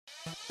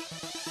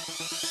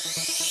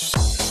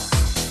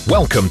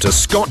Welcome to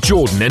Scott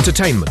Jordan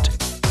Entertainment,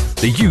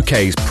 the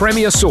UK's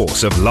premier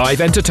source of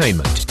live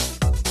entertainment.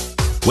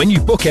 When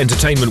you book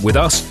entertainment with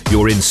us,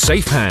 you're in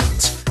safe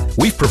hands.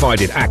 We've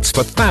provided acts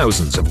for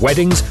thousands of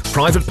weddings,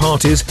 private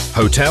parties,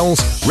 hotels,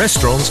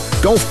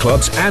 restaurants, golf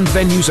clubs and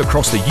venues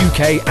across the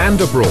UK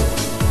and abroad.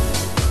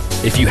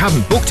 If you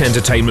haven't booked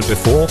entertainment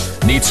before,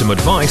 need some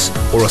advice,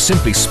 or are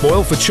simply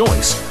spoiled for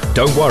choice,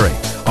 don't worry.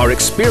 Our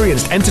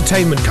experienced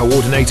entertainment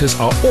coordinators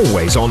are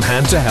always on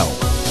hand to help.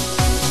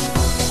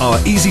 Our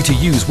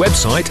easy-to-use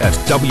website at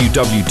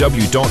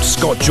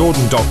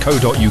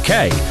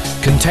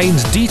www.scottjordan.co.uk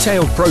contains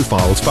detailed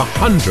profiles for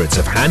hundreds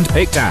of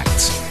hand-picked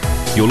acts.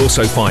 You'll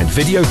also find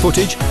video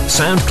footage,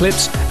 sound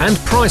clips and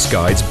price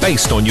guides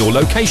based on your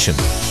location.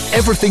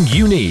 Everything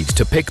you need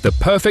to pick the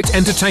perfect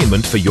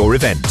entertainment for your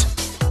event.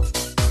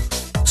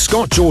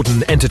 Scott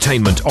Jordan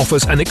Entertainment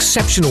offers an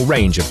exceptional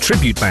range of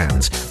tribute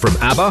bands from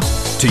ABBA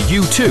to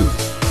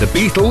U2, the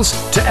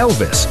Beatles to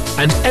Elvis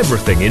and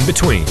everything in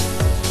between.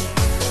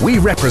 We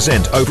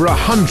represent over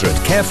 100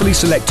 carefully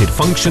selected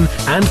function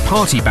and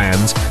party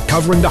bands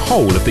covering the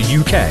whole of the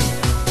UK,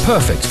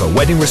 perfect for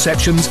wedding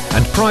receptions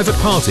and private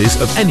parties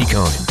of any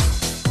kind.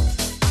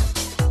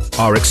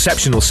 Our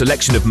exceptional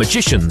selection of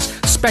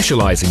magicians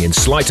specialising in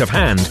sleight of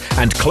hand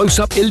and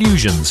close-up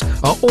illusions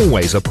are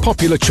always a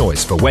popular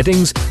choice for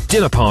weddings,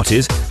 dinner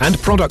parties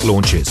and product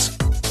launches.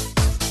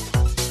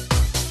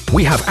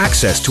 We have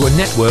access to a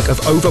network of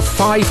over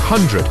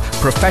 500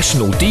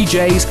 professional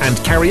DJs and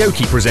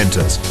karaoke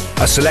presenters,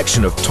 a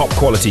selection of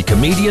top-quality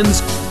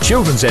comedians,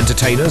 children's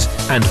entertainers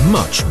and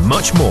much,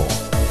 much more.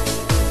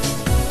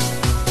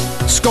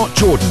 Scott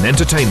Jordan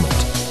Entertainment,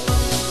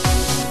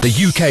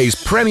 the UK's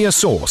premier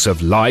source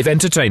of live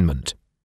entertainment.